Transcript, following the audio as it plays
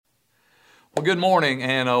Well, good morning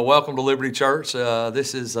and welcome to Liberty Church.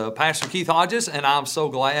 This is Pastor Keith Hodges, and I'm so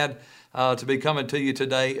glad to be coming to you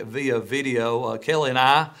today via video. Kelly and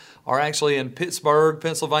I are actually in Pittsburgh,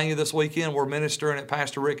 Pennsylvania this weekend. We're ministering at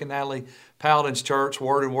Pastor Rick and Natalie Paladin's church,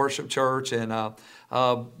 Word and Worship Church, and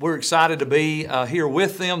we're excited to be here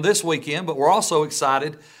with them this weekend, but we're also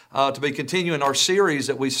excited to be continuing our series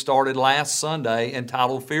that we started last Sunday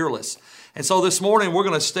entitled Fearless. And so this morning we're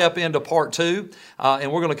going to step into part 2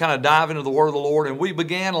 and we're going to kind of dive into the Word of the Lord. And we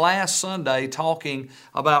began last Sunday talking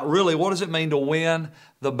about really what does it mean to win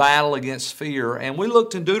the battle against fear. And we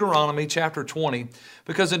looked in Deuteronomy chapter 20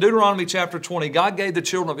 because in Deuteronomy chapter 20 God gave the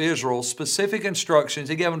children of Israel specific instructions.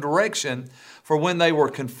 He gave them direction for when they were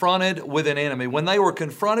confronted with an enemy. When they were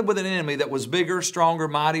confronted with an enemy that was bigger, stronger,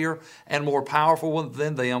 mightier, and more powerful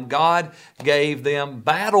than them, God gave them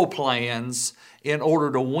battle plans in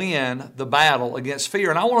order to win the battle against fear.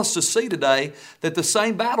 And I want us to see today that the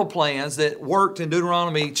same battle plans that worked in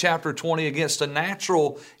Deuteronomy chapter 20 against a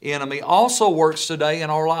natural enemy also works today in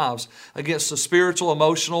our lives against the spiritual,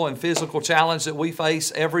 emotional, and physical challenge that we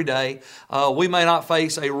face every day. We may not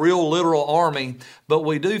face a real literal army, but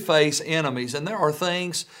we do face enemies. And there are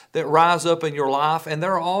things that rise up in your life, and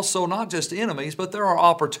there are also not just enemies, but there are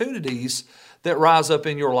opportunities that rise up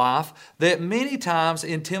in your life that many times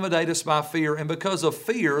intimidate us by fear. And because of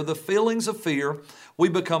fear, the feelings of fear, we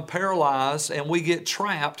become paralyzed and we get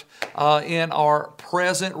trapped in our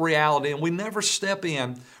present reality, and we never step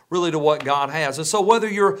in really to what God has. And so whether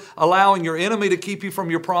you're allowing your enemy to keep you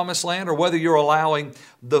from your promised land, or whether you're allowing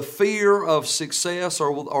the fear of success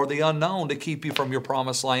or the unknown to keep you from your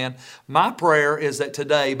promised land, my prayer is that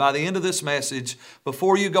today, by the end of this message,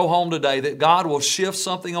 before you go home today, that God will shift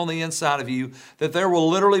something on the inside of you, that there will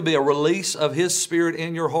literally be a release of His Spirit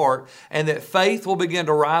in your heart, and that faith will begin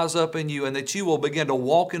to rise up in you, and that you will begin to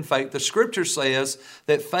walk in faith. The Scripture says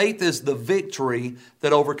that faith is the victory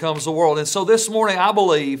that overcomes the world. And so this morning, I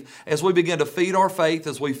believe, as we begin to feed our faith,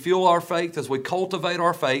 as we fuel our faith, as we cultivate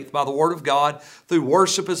our faith by the Word of God, through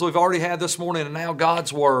worship as we've already had this morning, and now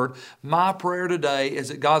God's Word, my prayer today is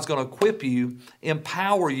that God's going to equip you,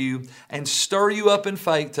 empower you, and stir you up in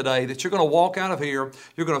faith today, that you're going to walk out of here,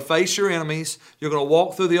 you're going to face your enemies, you're going to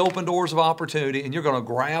walk through the open doors of opportunity, and you're going to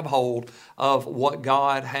grab hold of what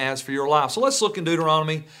God has for your life. So let's look in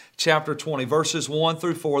Deuteronomy chapter 20, verses 1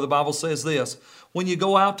 through 4. The Bible says this: when you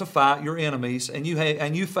go out to fight your enemies and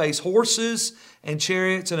you face horses and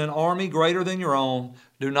chariots and an army greater than your own,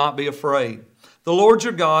 do not be afraid. The Lord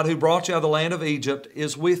your God, who brought you out of the land of Egypt,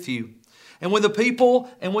 is with you. And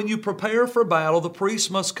when you prepare for battle, the priest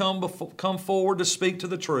must come forward to speak to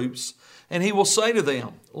the troops, and he will say to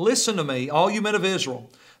them, listen to me, all you men of Israel.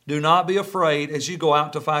 Do not be afraid as you go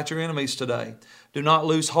out to fight your enemies today. Do not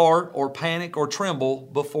lose heart or panic or tremble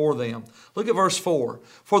before them. Look at verse 4.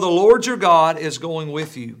 For the Lord your God is going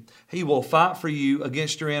with you. He will fight for you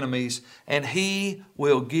against your enemies, and He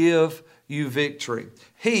will give you victory.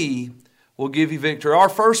 He will give you victory. Our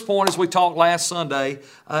first point, as we talked last Sunday,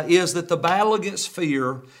 is that the battle against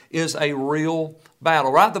fear is a real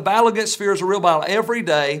battle, right? The battle against fear is a real battle. Every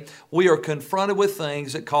day we are confronted with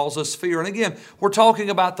things that cause us fear. And again, we're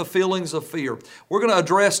talking about the feelings of fear. We're going to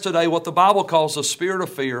address today what the Bible calls the spirit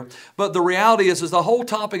of fear. But the reality is the whole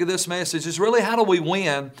topic of this message is really how do we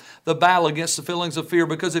win the battle against the feelings of fear?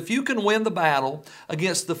 Because if you can win the battle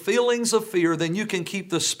against the feelings of fear, then you can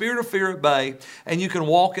keep the spirit of fear at bay and you can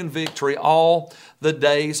walk in victory all the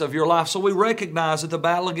days of your life. So we recognize that the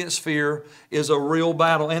battle against fear is a real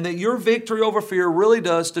battle, and that your victory over fear really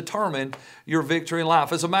does determine your victory in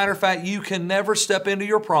life. As a matter of fact, you can never step into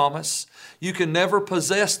your promise. You can never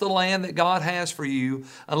possess the land that God has for you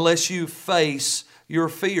unless you face your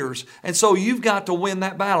fears. And so you've got to win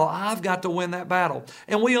that battle. I've got to win that battle.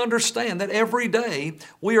 And we understand that every day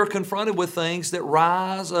we are confronted with things that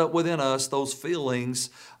rise up within us, those feelings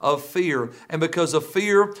of fear. And because of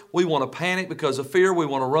fear, we want to panic. Because of fear, we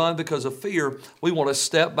want to run. Because of fear, we want to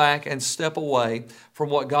step back and step away from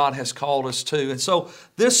what God has called us to. And so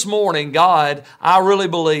this morning, God, I really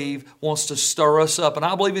believe, wants to stir us up. And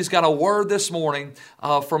I believe He's got a word this morning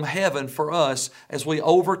from heaven for us as we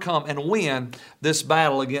overcome and win this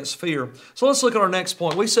battle against fear. So let's look at our next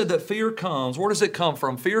point. We said that fear comes. Where does it come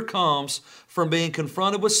from? Fear comes from being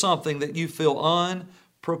confronted with something that you feel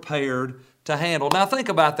unprepared to to handle. Now think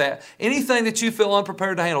about that. Anything that you feel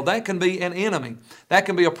unprepared to handle, that can be an enemy. That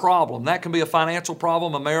can be a problem. That can be a financial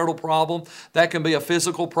problem, a marital problem. That can be a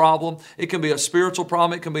physical problem. It can be a spiritual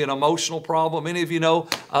problem. It can be an emotional problem. Many of you know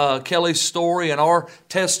Kelly's story and our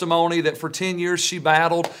testimony that for 10 years she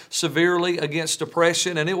battled severely against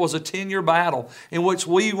depression, and it was a 10-year battle in which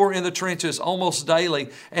we were in the trenches almost daily,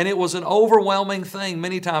 and it was an overwhelming thing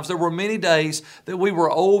many times. There were many days that we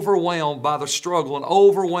were overwhelmed by the struggle and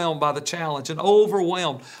overwhelmed by the challenge and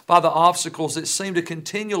overwhelmed by the obstacles that seem to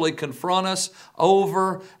continually confront us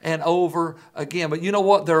over and over again. But you know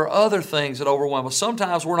what? There are other things that overwhelm us.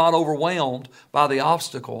 Sometimes we're not overwhelmed by the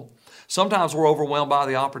obstacle. Sometimes we're overwhelmed by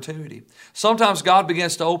the opportunity. Sometimes God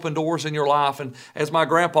begins to open doors in your life. And as my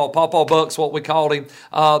grandpa, Papa Bucks, what we called him,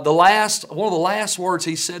 one of the last words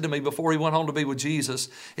he said to me before he went home to be with Jesus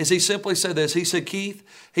is he simply said this. He said, Keith,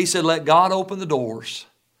 he said, let God open the doors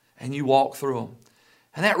and you walk through them.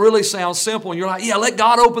 And that really sounds simple. And you're like, yeah, let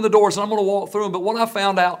God open the doors and I'm going to walk through them. But what I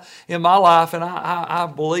found out in my life, and I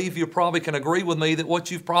believe you probably can agree with me that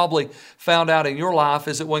what you've probably found out in your life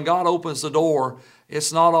is that when God opens the door,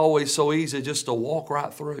 it's not always so easy just to walk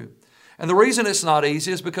right through. And the reason it's not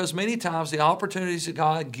easy is because many times the opportunities that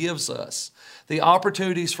God gives us, the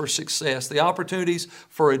opportunities for success, the opportunities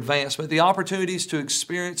for advancement, the opportunities to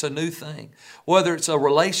experience a new thing, whether it's a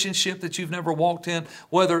relationship that you've never walked in,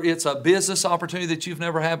 whether it's a business opportunity that you've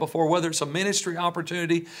never had before, whether it's a ministry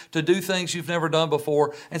opportunity to do things you've never done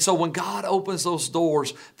before. And so when God opens those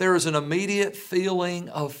doors, there is an immediate feeling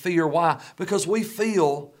of fear. Why? Because we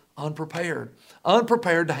feel unprepared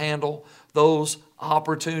to handle those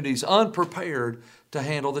opportunities, unprepared to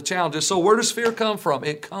handle the challenges. So where does fear come from?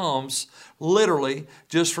 It comes literally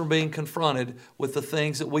just from being confronted with the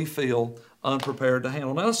things that we feel unprepared to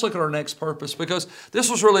handle. Now let's look at our next purpose, because this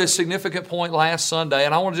was really a significant point last Sunday,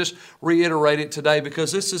 and I want to just reiterate it today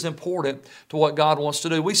because this is important to what God wants to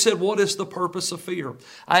do. We said, what is the purpose of fear?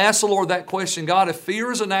 I asked the Lord that question. God, if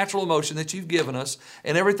fear is a natural emotion that you've given us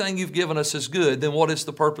and everything you've given us is good, then what is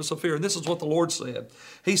the purpose of fear? And this is what the Lord said.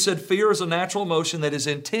 He said, fear is a natural emotion that is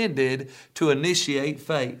intended to initiate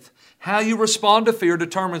faith. How you respond to fear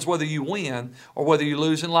determines whether you win or whether you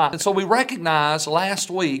lose in life. And so we recognized last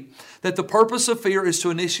week that the purpose of fear is to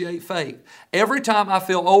initiate faith. Every time I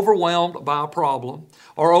feel overwhelmed by a problem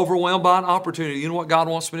or overwhelmed by an opportunity, you know what God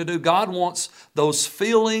wants me to do? God wants those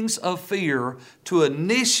feelings of fear to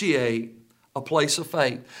initiate a place of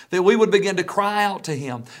faith, that we would begin to cry out to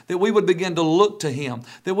Him, that we would begin to look to Him,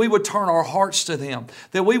 that we would turn our hearts to Him,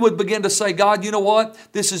 that we would begin to say, God, you know what?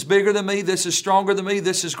 This is bigger than me, this is stronger than me,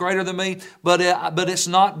 this is greater than me, but it's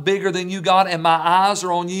not bigger than you, God, and my eyes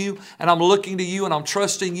are on you, and I'm looking to you, and I'm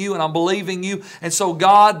trusting you, and I'm believing you. And so,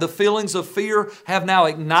 God, the feelings of fear have now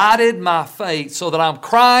ignited my faith so that I'm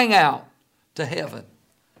crying out to heaven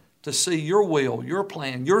to see your will, your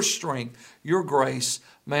plan, your strength, your grace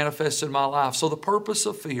manifested in my life. So the purpose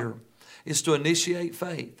of fear is to initiate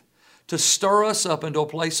faith, to stir us up into a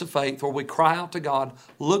place of faith where we cry out to God,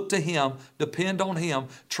 look to Him, depend on Him,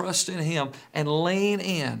 trust in Him, and lean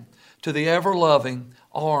in to the ever-loving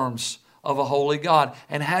arms of a holy God.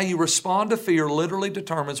 And how you respond to fear literally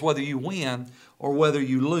determines whether you win or whether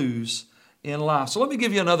you lose in life. So let me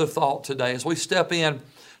give you another thought today as we step in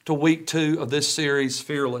to week 2 of this series,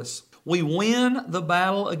 Fearless. We win the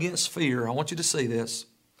battle against fear. I want you to see this.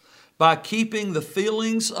 By keeping the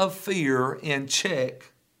feelings of fear in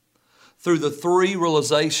check through the 3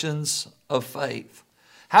 realizations of faith.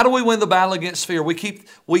 How do we win the battle against fear? We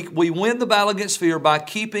win the battle against fear by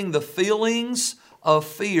keeping the feelings of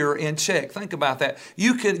fear in check. Think about that.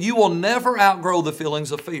 You will never outgrow the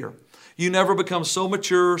feelings of fear. You never become so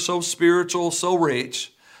mature, so spiritual, so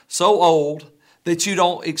rich, so old that you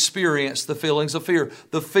don't experience the feelings of fear.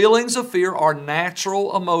 The feelings of fear are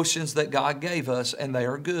natural emotions that God gave us, and they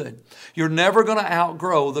are good. You're never going to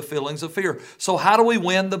outgrow the feelings of fear. So how do we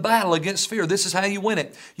win the battle against fear? This is how you win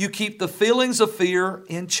it. You keep the feelings of fear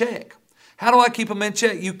in check. How do I keep them in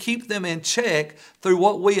check? You keep them in check through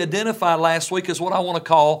what we identified last week as what I want to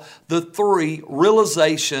call the 3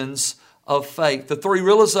 realizations of faith. The 3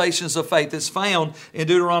 realizations of faith that's found in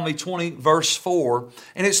Deuteronomy 20 verse 4.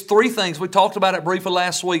 And it's 3 things. We talked about it briefly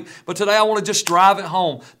last week, but today I want to just drive it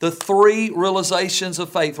home. The 3 realizations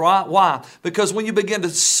of faith, right? Why? Because when you begin to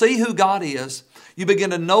see who God is, you begin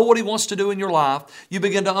to know what He wants to do in your life. You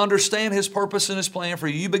begin to understand His purpose and His plan for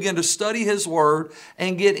you. You begin to study His Word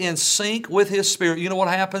and get in sync with His Spirit. You know what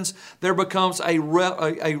happens? There becomes a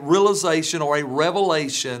realization or a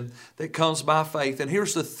revelation that comes by faith. And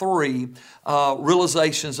here's the 3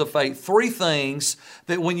 realizations of faith. 3 things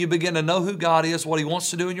that when you begin to know who God is, what He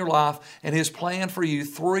wants to do in your life, and His plan for you,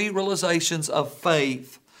 3 realizations of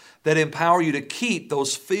faith that empower you to keep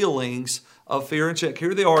those feelings of fear in check.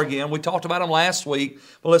 Here they are again. We talked about them last week,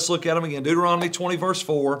 but let's look at them again. Deuteronomy 20 verse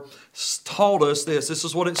 4 taught us this. This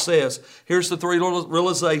is what it says. Here's the three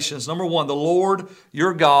realizations. Number one, the Lord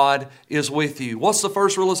your God is with you. What's the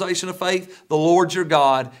first realization of faith? The Lord your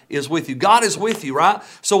God is with you. God is with you, right?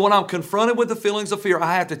 So when I'm confronted with the feelings of fear,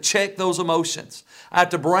 I have to check those emotions. I have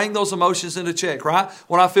to bring those emotions into check, right?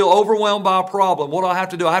 When I feel overwhelmed by a problem, what do I have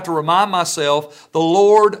to do? I have to remind myself, the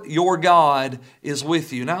Lord your God is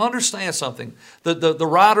with you. Now understand something. The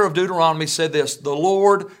writer of Deuteronomy said this, the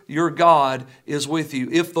Lord your God is with you.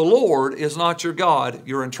 If the Lord is not your God,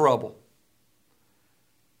 you're in trouble.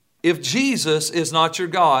 If Jesus is not your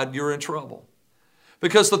God, you're in trouble.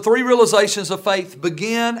 Because the three realizations of faith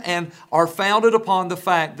begin and are founded upon the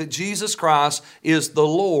fact that Jesus Christ is the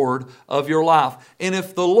Lord of your life. And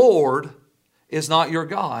if the Lord is not your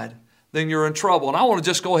God, then you're in trouble. And I want to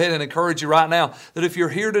just go ahead and encourage you right now that if you're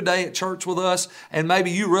here today at church with us and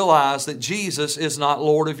maybe you realize that Jesus is not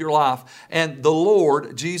Lord of your life and the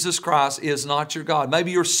Lord, Jesus Christ, is not your God.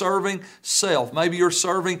 Maybe you're serving self. Maybe you're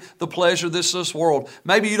serving the pleasure of this world.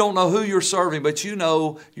 Maybe you don't know who you're serving, but you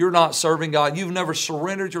know you're not serving God. You've never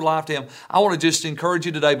surrendered your life to Him. I want to just encourage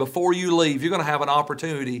you today, before you leave, you're going to have an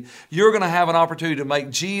opportunity. You're going to have an opportunity to make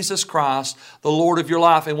Jesus Christ the Lord of your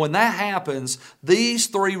life. And when that happens, these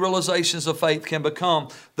three realizations of faith can become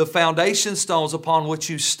the foundation stones upon which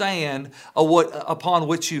you stand, upon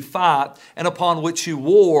which you fight, and upon which you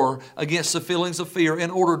war against the feelings of fear in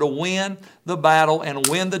order to win the battle and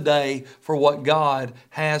win the day for what God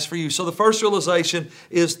has for you. So the first realization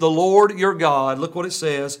is the Lord your God. Look what it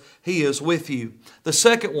says. He is with you. The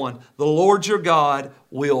second one, the Lord your God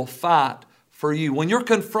will fight for you. When you're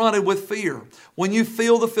confronted with fear, when you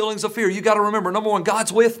feel the feelings of fear, you got to remember, number one,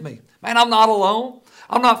 God's with me. Man, I'm not alone.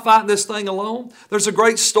 I'm not fighting this thing alone. There's a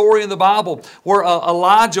great story in the Bible where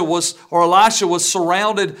Elisha was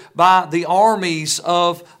surrounded by the armies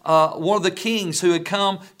of one of the kings who had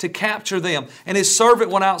come to capture them. And his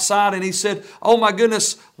servant went outside and he said, oh my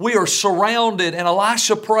goodness, we are surrounded. And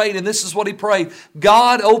Elisha prayed, and this is what he prayed.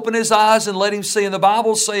 God opened his eyes and let him see. And the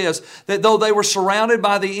Bible says that though they were surrounded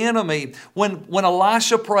by the enemy, when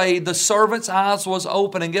Elisha prayed, the servant's eyes was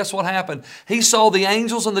open. And guess what happened? He saw the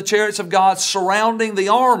angels and the chariots of God surrounding the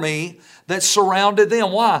army that surrounded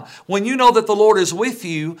them. Why? When you know that the Lord is with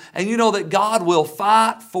you and you know that God will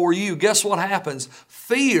fight for you, guess what happens?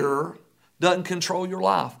 Fear doesn't control your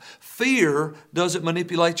life. Fear doesn't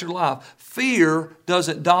manipulate your life. Fear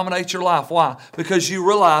doesn't dominate your life. Why? Because you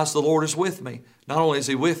realize the Lord is with me. Not only is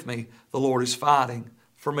He with me, the Lord is fighting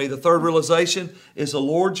for me. The third realization is the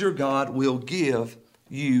Lord your God will give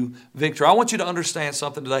you victory. I want you to understand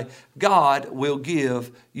something today. God will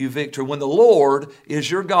give you victory. When the Lord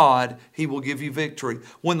is your God, He will give you victory.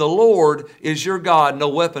 When the Lord is your God, no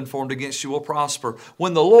weapon formed against you will prosper.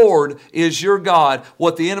 When the Lord is your God,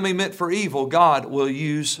 what the enemy meant for evil, God will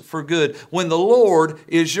use for good. When the Lord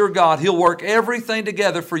is your God, He'll work everything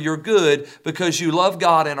together for your good because you love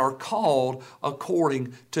God and are called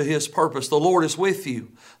according to His purpose. The Lord is with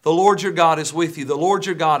you. The Lord your God is with you. The Lord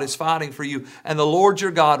your God is fighting for you. And the Lord your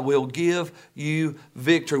God will give you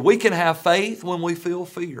victory. We can have faith when we feel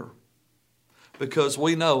fear because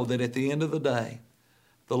we know that at the end of the day,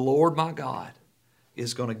 the Lord my God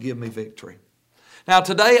is going to give me victory. Now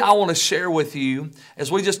today I want to share with you,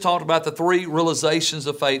 as we just talked about the three realizations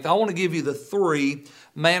of faith, I want to give you the three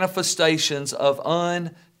manifestations of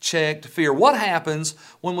unchecked fear. What happens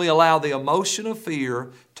when we allow the emotion of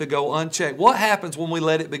fear to go unchecked? What happens when we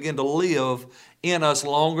let it begin to live in us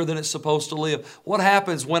longer than it's supposed to live? What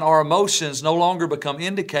happens when our emotions no longer become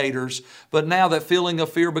indicators, but now that feeling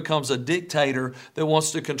of fear becomes a dictator that wants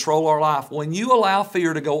to control our life? When you allow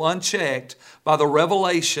fear to go unchecked by the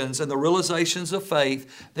revelations and the realizations of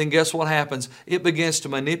faith, then guess what happens? It begins to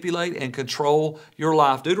manipulate and control your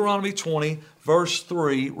life. Deuteronomy 20 verse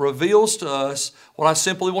 3 reveals to us what I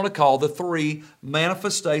simply want to call the three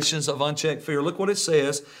manifestations of unchecked fear. Look what it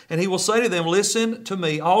says. And He will say to them, listen to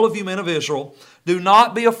me, all of you men of Israel, do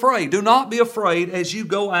not be afraid. Do not be afraid as you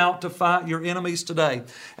go out to fight your enemies today.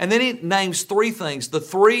 And then He names three things, the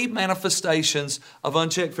three manifestations of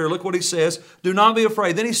unchecked fear. Look what He says. Do not be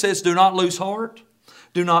afraid. Then He says, do not lose heart.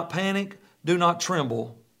 Do not panic. Do not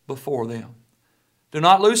tremble before them. Do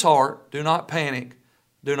not lose heart. Do not panic.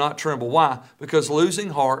 Do not tremble. Why? Because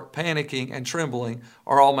losing heart, panicking, and trembling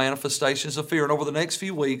are all manifestations of fear. And over the next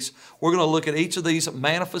few weeks, we're going to look at each of these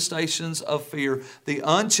manifestations of fear, the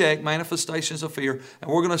unchecked manifestations of fear,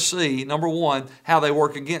 and we're going to see, number one, how they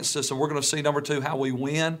work against us, and we're going to see, number two, how we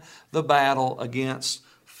win the battle against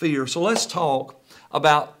fear. So let's talk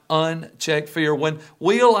about unchecked fear. When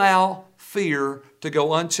we allow fear to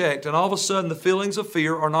go unchecked, and all of a sudden the feelings of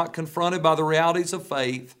fear are not confronted by the realities of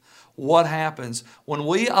faith, what happens? When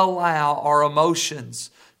we allow our emotions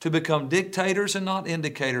to become dictators and not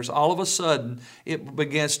indicators, all of a sudden it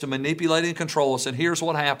begins to manipulate and control us. And here's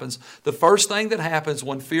what happens. The first thing that happens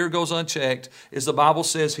when fear goes unchecked is the Bible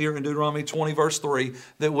says here in Deuteronomy 20 verse 3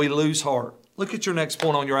 that we lose heart. Look at your next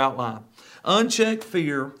point on your outline. Unchecked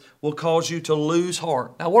fear will cause you to lose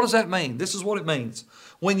heart. Now what does that mean? This is what it means.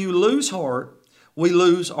 When you lose heart, we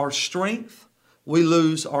lose our strength, we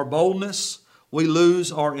lose our boldness, we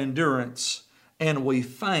lose our endurance, and we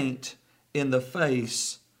faint in the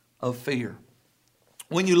face of fear.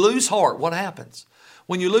 When you lose heart, what happens?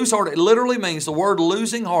 When you lose heart, it literally means, the word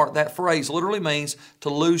losing heart, that phrase literally means to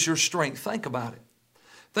lose your strength. Think about it.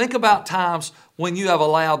 Think about times when you have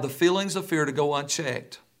allowed the feelings of fear to go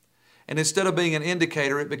unchecked. And instead of being an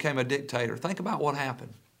indicator, it became a dictator. Think about what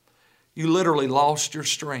happened. You literally lost your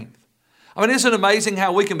strength. I mean, isn't it amazing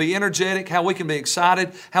how we can be energetic, how we can be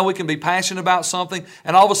excited, how we can be passionate about something,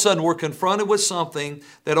 and all of a sudden we're confronted with something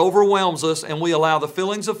that overwhelms us, and we allow the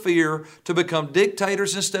feelings of fear to become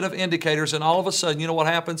dictators instead of indicators, and all of a sudden, you know what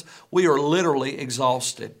happens? We are literally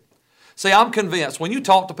exhausted. See, I'm convinced, when you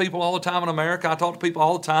talk to people all the time in America, I talk to people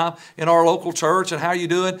all the time in our local church, and how are you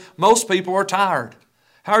doing? Most people are tired.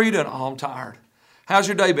 How are you doing? Oh, I'm tired. How's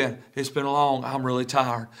your day been? It's been long. I'm really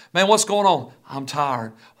tired. Man, what's going on? I'm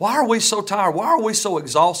tired. Why are we so tired? Why are we so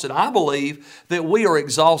exhausted? I believe that we are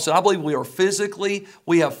exhausted. I believe we have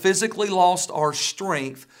physically lost our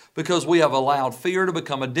strength because we have allowed fear to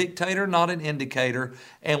become a dictator, not an indicator,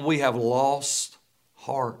 and we have lost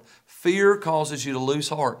heart. Fear causes you to lose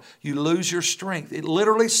heart. You lose your strength. It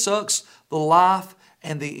literally sucks the life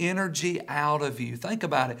and the energy out of you. Think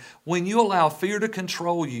about it. When you allow fear to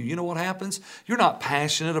control you, you know what happens? You're not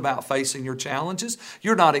passionate about facing your challenges.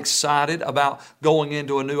 You're not excited about going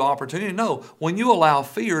into a new opportunity. No, when you allow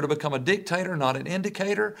fear to become a dictator, not an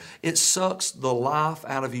indicator, it sucks the life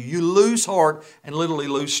out of you. You lose heart and literally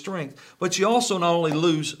lose strength. But you also not only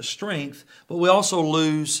lose strength, but we also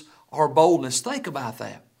lose our boldness. Think about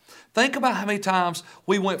that. Think about how many times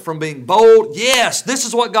we went from being bold, yes, this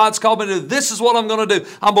is what God's called me to do. This is what I'm going to do.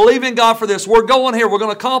 I'm believing God for this. We're going here. We're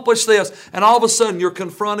going to accomplish this. And all of a sudden you're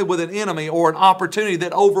confronted with an enemy or an opportunity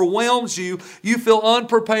that overwhelms you. You feel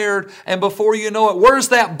unprepared. And before you know it, where's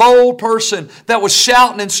that bold person that was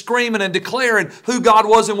shouting and screaming and declaring who God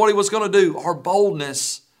was and what He was going to do? Our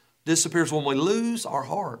boldness disappears when we lose our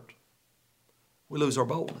heart. We lose our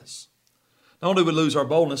boldness. Not only do we lose our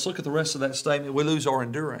boldness, look at the rest of that statement, we lose our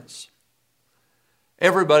endurance.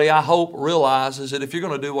 Everybody, I hope, realizes that if you're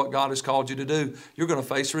going to do what God has called you to do, you're going to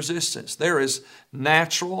face resistance. There is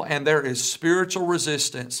natural and there is spiritual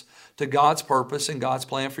resistance to God's purpose and God's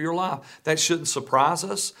plan for your life. That shouldn't surprise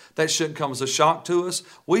us. That shouldn't come as a shock to us.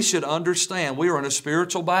 We should understand we are in a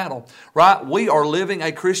spiritual battle, right? We are living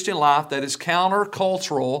a Christian life that is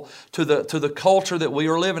countercultural to the culture that we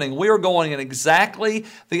are living in. We are going in exactly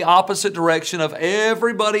the opposite direction of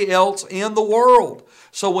everybody else in the world.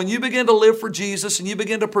 So when you begin to live for Jesus and you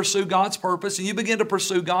begin to pursue God's purpose and you begin to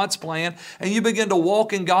pursue God's plan and you begin to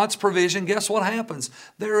walk in God's provision, guess what happens?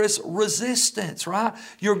 There is resistance, right?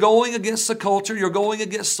 You're going against the culture, you're going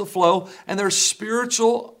against the flow, and there's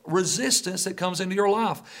spiritual resistance that comes into your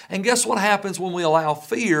life. And guess what happens when we allow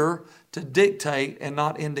fear to dictate and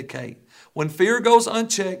not indicate? When fear goes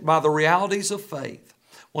unchecked by the realities of faith,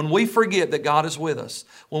 when we forget that God is with us,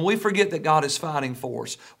 when we forget that God is fighting for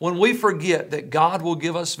us, when we forget that God will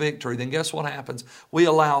give us victory, then guess what happens? We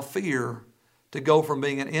allow fear to go from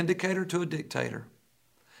being an indicator to a dictator.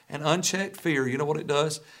 And unchecked fear, you know what it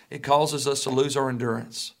does? It causes us to lose our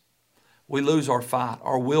endurance. We lose our fight,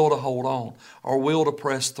 our will to hold on, our will to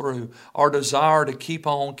press through, our desire to keep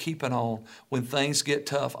on keeping on when things get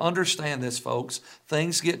tough. Understand this, folks.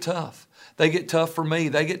 Things get tough. They get tough for me.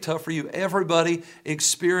 They get tough for you. Everybody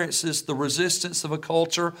experiences the resistance of a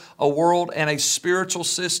culture, a world, and a spiritual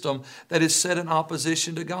system that is set in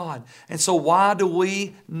opposition to God. And so why do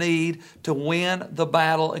we need to win the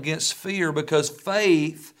battle against fear? Because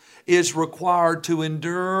faith is required to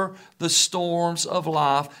endure the storms of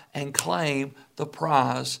life and claim the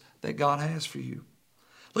prize that God has for you.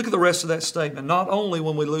 Look at the rest of that statement. Not only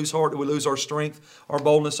when we lose heart do we lose our strength, our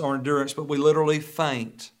boldness, our endurance, but we literally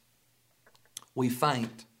faint. We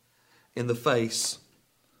faint in the face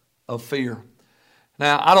of fear.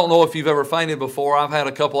 Now, I don't know if you've ever fainted before. I've had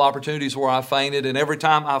a couple opportunities where I fainted, and every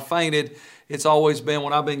time I fainted, it's always been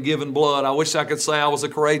when I've been given blood. I wish I could say I was a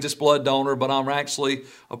courageous blood donor, but I'm actually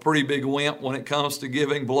a pretty big wimp when it comes to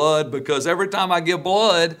giving blood, because every time I give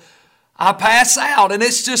blood, I pass out, and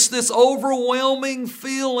it's just this overwhelming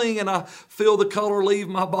feeling, and I feel the color leave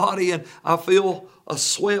my body, and I feel a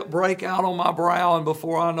sweat break out on my brow, and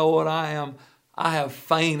before I know it, I have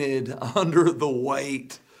fainted under the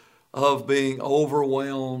weight of being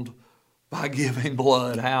overwhelmed by giving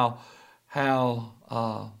blood. How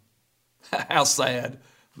sad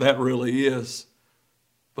that really is.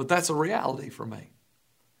 But that's a reality for me.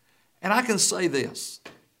 And I can say this,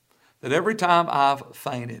 that every time I've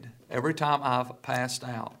fainted, every time I've passed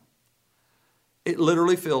out, it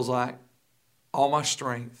literally feels like all my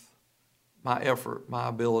strength, my effort, my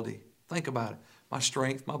ability, think about it, my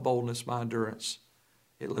strength, my boldness, my endurance,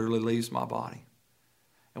 it literally leaves my body.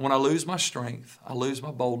 And when I lose my strength, I lose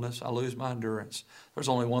my boldness, I lose my endurance, there's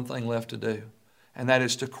only one thing left to do, and that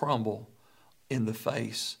is to crumble in the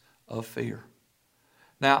face of fear.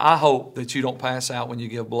 Now, I hope that you don't pass out when you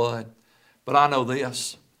give blood, but I know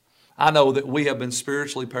this. I know that we have been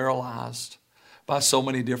spiritually paralyzed by so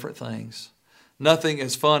many different things. Nothing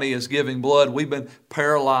as funny as giving blood. We've been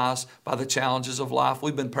paralyzed by the challenges of life.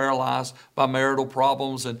 We've been paralyzed by marital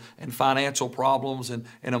problems and financial problems and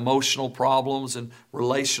emotional problems and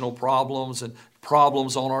relational problems and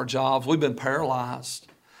problems on our jobs. We've been paralyzed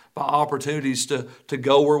by opportunities to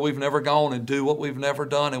go where we've never gone and do what we've never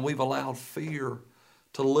done. And we've allowed fear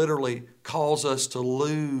to literally cause us to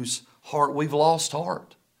lose heart. We've lost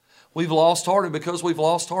heart. We've lost heart, and because we've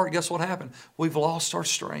lost heart, guess what happened? We've lost our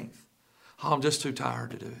strength. Oh, I'm just too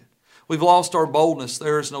tired to do it. We've lost our boldness.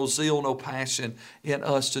 There is no zeal, no passion in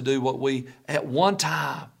us to do what we at one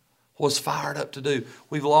time was fired up to do.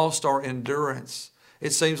 We've lost our endurance.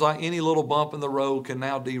 It seems like any little bump in the road can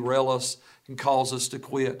now derail us and cause us to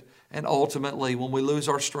quit. And ultimately, when we lose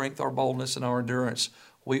our strength, our boldness, and our endurance,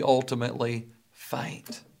 we ultimately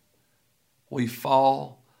faint. We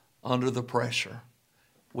fall under the pressure.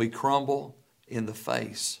 We crumble in the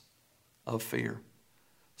face of fear.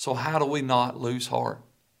 So how do we not lose heart?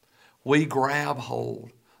 We grab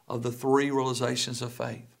hold of the three realizations of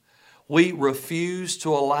faith. We refuse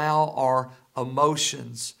to allow our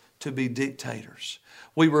emotions to be dictators.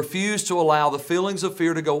 We refuse to allow the feelings of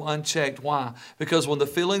fear to go unchecked. Why? Because when the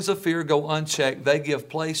feelings of fear go unchecked, they give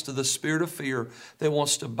place to the spirit of fear that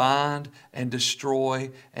wants to bind and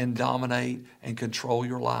destroy and dominate and control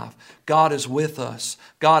your life. God is with us.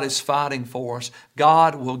 God is fighting for us.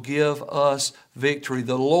 God will give us victory.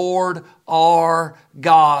 The Lord our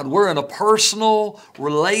God. We're in a personal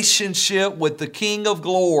relationship with the King of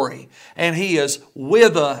Glory, and He is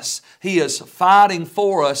with us. He is fighting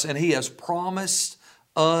for us, and He has promised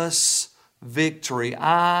us victory.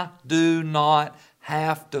 I do not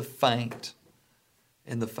have to faint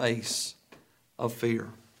in the face of fear.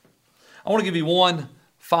 I want to give you one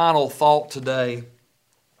final thought today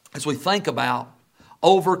as we think about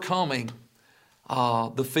overcoming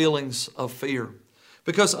the feelings of fear.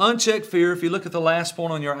 Because unchecked fear, if you look at the last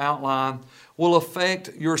point on your outline, will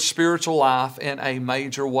affect your spiritual life in a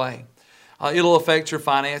major way. It'll affect your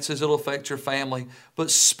finances. It'll affect your family. But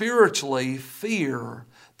spiritually, fear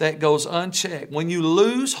that goes unchecked, when you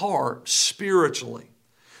lose heart spiritually,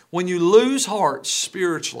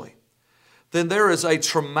 then there is a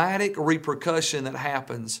traumatic repercussion that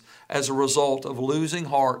happens as a result of losing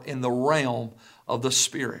heart in the realm of the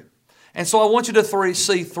Spirit. And so I want you to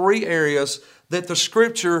see three areas that the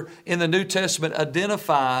Scripture in the New Testament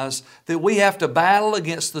identifies that we have to battle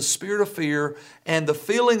against the spirit of fear and the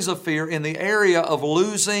feelings of fear in the area of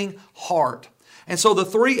losing heart. And so the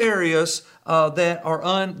three areas that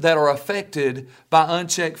are affected by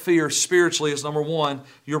unchecked fear spiritually is, number one,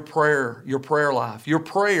 your prayer life. Your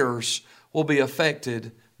prayers will be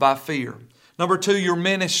affected by fear. Number two, your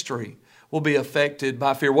ministry will be affected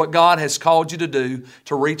by fear. What God has called you to do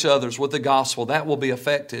to reach others with the gospel, that will be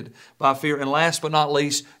affected by fear. And last but not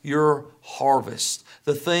least, your harvest.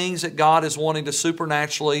 The things that God is wanting to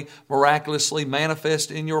supernaturally, miraculously manifest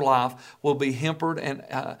in your life will be hindered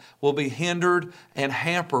and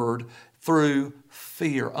hampered through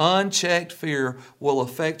fear. Unchecked fear will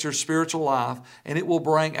affect your spiritual life, and it will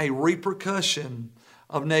bring a repercussion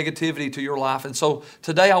of negativity to your life. And so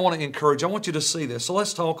today I want you to see this. So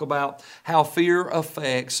let's talk about how fear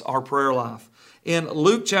affects our prayer life. In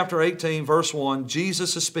Luke chapter 18, verse 1,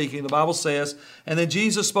 Jesus is speaking. The Bible says, "And then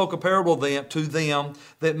Jesus spoke a parable to them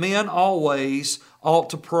that men always ought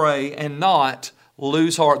to pray and not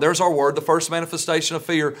lose heart." There's our word. The first manifestation of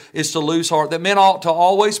fear is to lose heart. That men ought to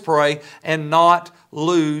always pray and not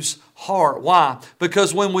lose heart. Why?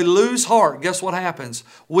 Because when we lose heart, guess what happens?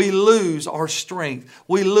 We lose our strength.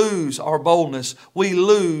 We lose our boldness. We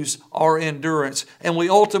lose our endurance. And we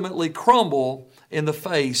ultimately crumble in the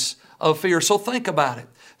face of fear. So think about it.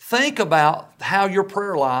 Think about how your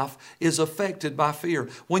prayer life is affected by fear.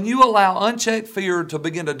 When you allow unchecked fear to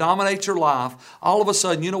begin to dominate your life, all of a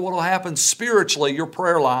sudden, you know what will happen? Spiritually, your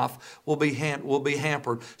prayer life will be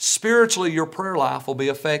hampered. Spiritually, your prayer life will be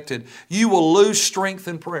affected. You will lose strength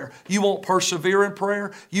in prayer. You won't persevere in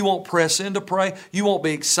prayer. You won't press into prayer. You won't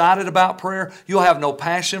be excited about prayer. You'll have no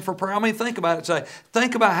passion for prayer. I mean, think about it today.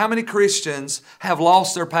 Think about how many Christians have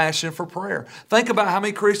lost their passion for prayer. Think about how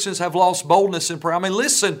many Christians have lost boldness in prayer. I mean,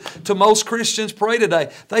 listen to most Christians pray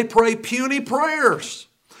today. They pray puny prayers.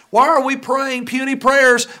 Why are we praying puny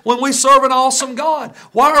prayers when we serve an awesome God?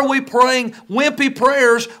 Why are we praying wimpy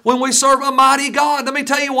prayers when we serve a mighty God? Let me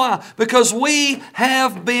tell you why. Because we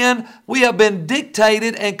have been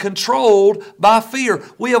dictated and controlled by fear.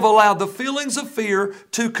 We have allowed the feelings of fear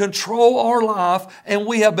to control our life, and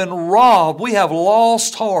we have been robbed. We have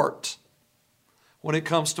lost heart when it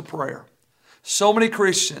comes to prayer. So many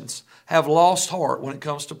Christians have lost heart when it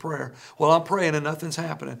comes to prayer. Well, I'm praying and nothing's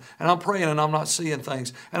happening. And I'm praying and I'm not seeing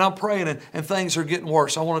things. And I'm praying and things are getting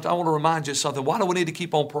worse. I want to remind you of something. Why do we need to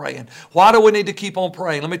keep on praying? Why do we need to keep on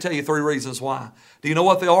praying? Let me tell you 3 reasons why. Do you know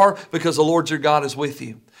what they are? Because the Lord your God is with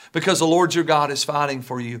you. Because the Lord your God is fighting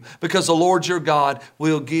for you. Because the Lord your God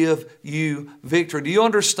will give you victory. Do you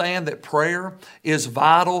understand that prayer is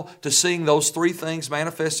vital to seeing those 3 things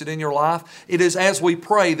manifested in your life? It is as we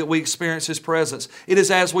pray that we experience His presence. It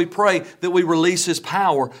is as we pray that we release His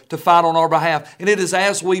power to fight on our behalf. And it is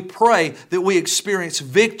as we pray that we experience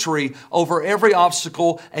victory over every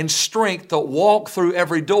obstacle and strength to walk through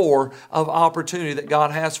every door of opportunity that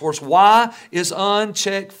God has for us. Why is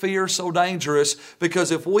unchecked fear so dangerous?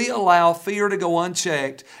 Because if we allow fear to go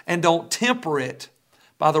unchecked and don't temper it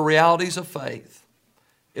by the realities of faith,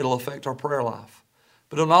 it'll affect our prayer life.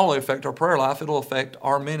 But it'll not only affect our prayer life, it'll affect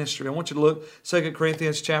our ministry. I want you to look 2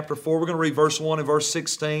 Corinthians chapter 4. We're going to read verse 1 and verse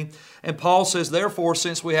 16. And Paul says, therefore,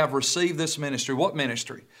 since we have received this ministry, what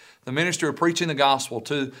ministry? The ministry of preaching the gospel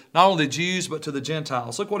to not only the Jews, but to the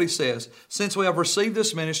Gentiles. Look what he says. Since we have received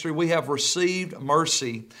this ministry, we have received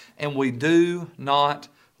mercy, and we do not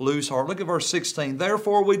lose heart. Look at verse 16.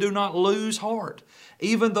 Therefore, we do not lose heart.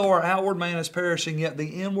 Even though our outward man is perishing, yet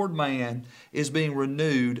the inward man is being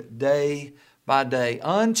renewed day by day.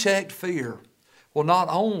 Unchecked fear will not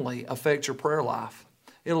only affect your prayer life,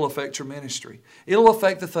 it'll affect your ministry. It'll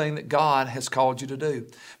affect the thing that God has called you to do.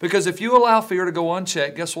 Because if you allow fear to go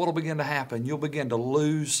unchecked, guess what will begin to happen? You'll begin to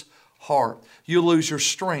lose heart. You'll lose your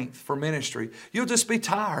strength for ministry. You'll just be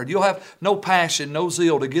tired. You'll have no passion, no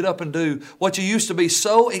zeal to get up and do what you used to be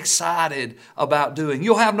so excited about doing.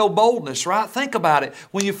 You'll have no boldness, right? Think about it.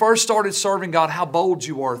 When you first started serving God, how bold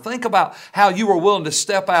you were. Think about how you were willing to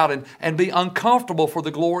step out and be uncomfortable for the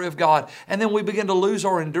glory of God. And then we begin to lose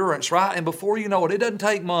our endurance, right? And before you know it, it doesn't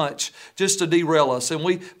take much just to derail us. And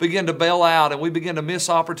we begin to bail out and we begin to miss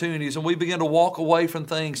opportunities and we begin to walk away from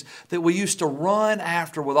things that we used to run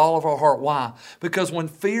after with all of our heart. Why? Because when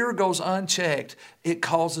fear goes unchecked, it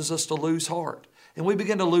causes us to lose heart. And we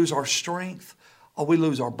begin to lose our strength. Or we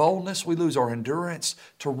lose our boldness. We lose our endurance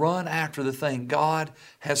to run after the thing God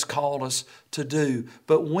has called us to do.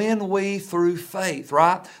 But when we, through faith,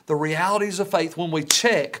 right, the realities of faith, when we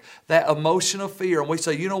check that emotion of fear and we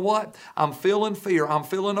say, you know what, I'm feeling fear, I'm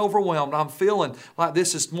feeling overwhelmed, I'm feeling like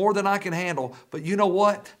this is more than I can handle, but you know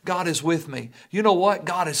what, God is with me. You know what,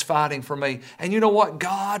 God is fighting for me. And you know what,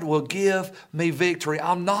 God will give me victory.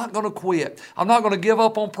 I'm not going to quit. I'm not going to give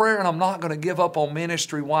up on prayer and I'm not going to give up on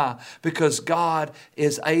ministry. Why? Because God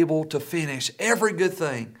is able to finish every good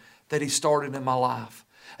thing that He started in my life.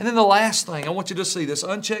 And then the last thing, I want you to see this.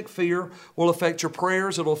 Unchecked fear will affect your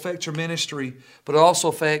prayers. It will affect your ministry, but it also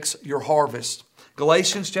affects your harvest.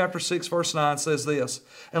 Galatians chapter 6 verse 9 says this,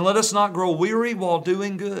 and let us not grow weary while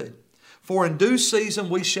doing good, for in due season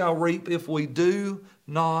we shall reap if we do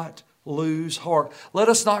not lose heart. Let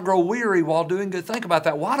us not grow weary while doing good. Think about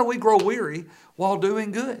that. Why do we grow weary while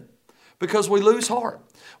doing good? Because we lose heart.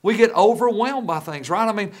 We get overwhelmed by things, right?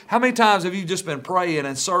 I mean, how many times have you just been praying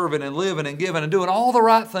and serving and living and giving and doing all the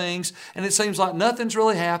right things, and it seems like nothing's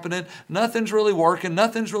really happening, nothing's really working,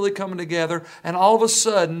 nothing's really coming together, and all of a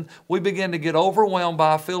sudden we begin to get overwhelmed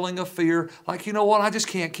by a feeling of fear, like, you know what, I just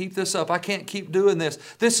can't keep this up. I can't keep doing this.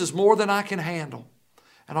 This is more than I can handle.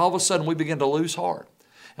 And all of a sudden we begin to lose heart.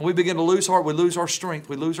 And we begin to lose heart, we lose our strength,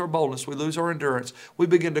 we lose our boldness, we lose our endurance. We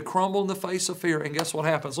begin to crumble in the face of fear. And guess what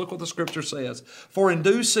happens? Look what the Scripture says. For in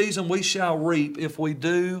due season we shall reap if we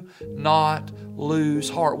do not lose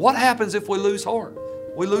heart. What happens if we lose heart?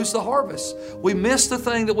 We lose the harvest. We miss the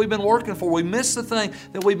thing that we've been working for. We miss the thing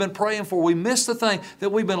that we've been praying for. We miss the thing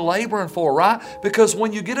that we've been laboring for, right? Because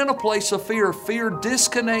when you get in a place of fear, fear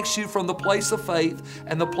disconnects you from the place of faith,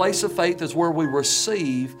 and the place of faith is where we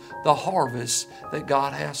receive the harvest that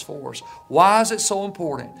God has for us. Why is it so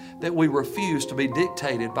important that we refuse to be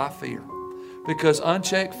dictated by fear? Because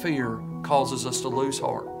unchecked fear causes us to lose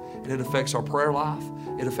heart. And it affects our prayer life,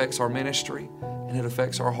 it affects our ministry, and it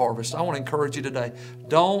affects our harvest. I want to encourage you today,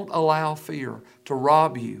 don't allow fear to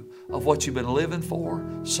rob you of what you've been living for,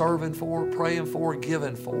 serving for, praying for,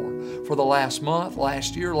 giving for the last month,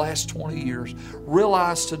 last year, last 20 years.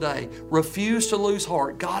 Realize today, refuse to lose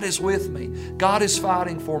heart. God is with me. God is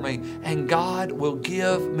fighting for me, and God will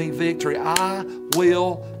give me victory. I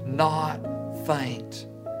will not faint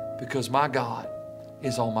because my God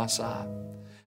is on my side.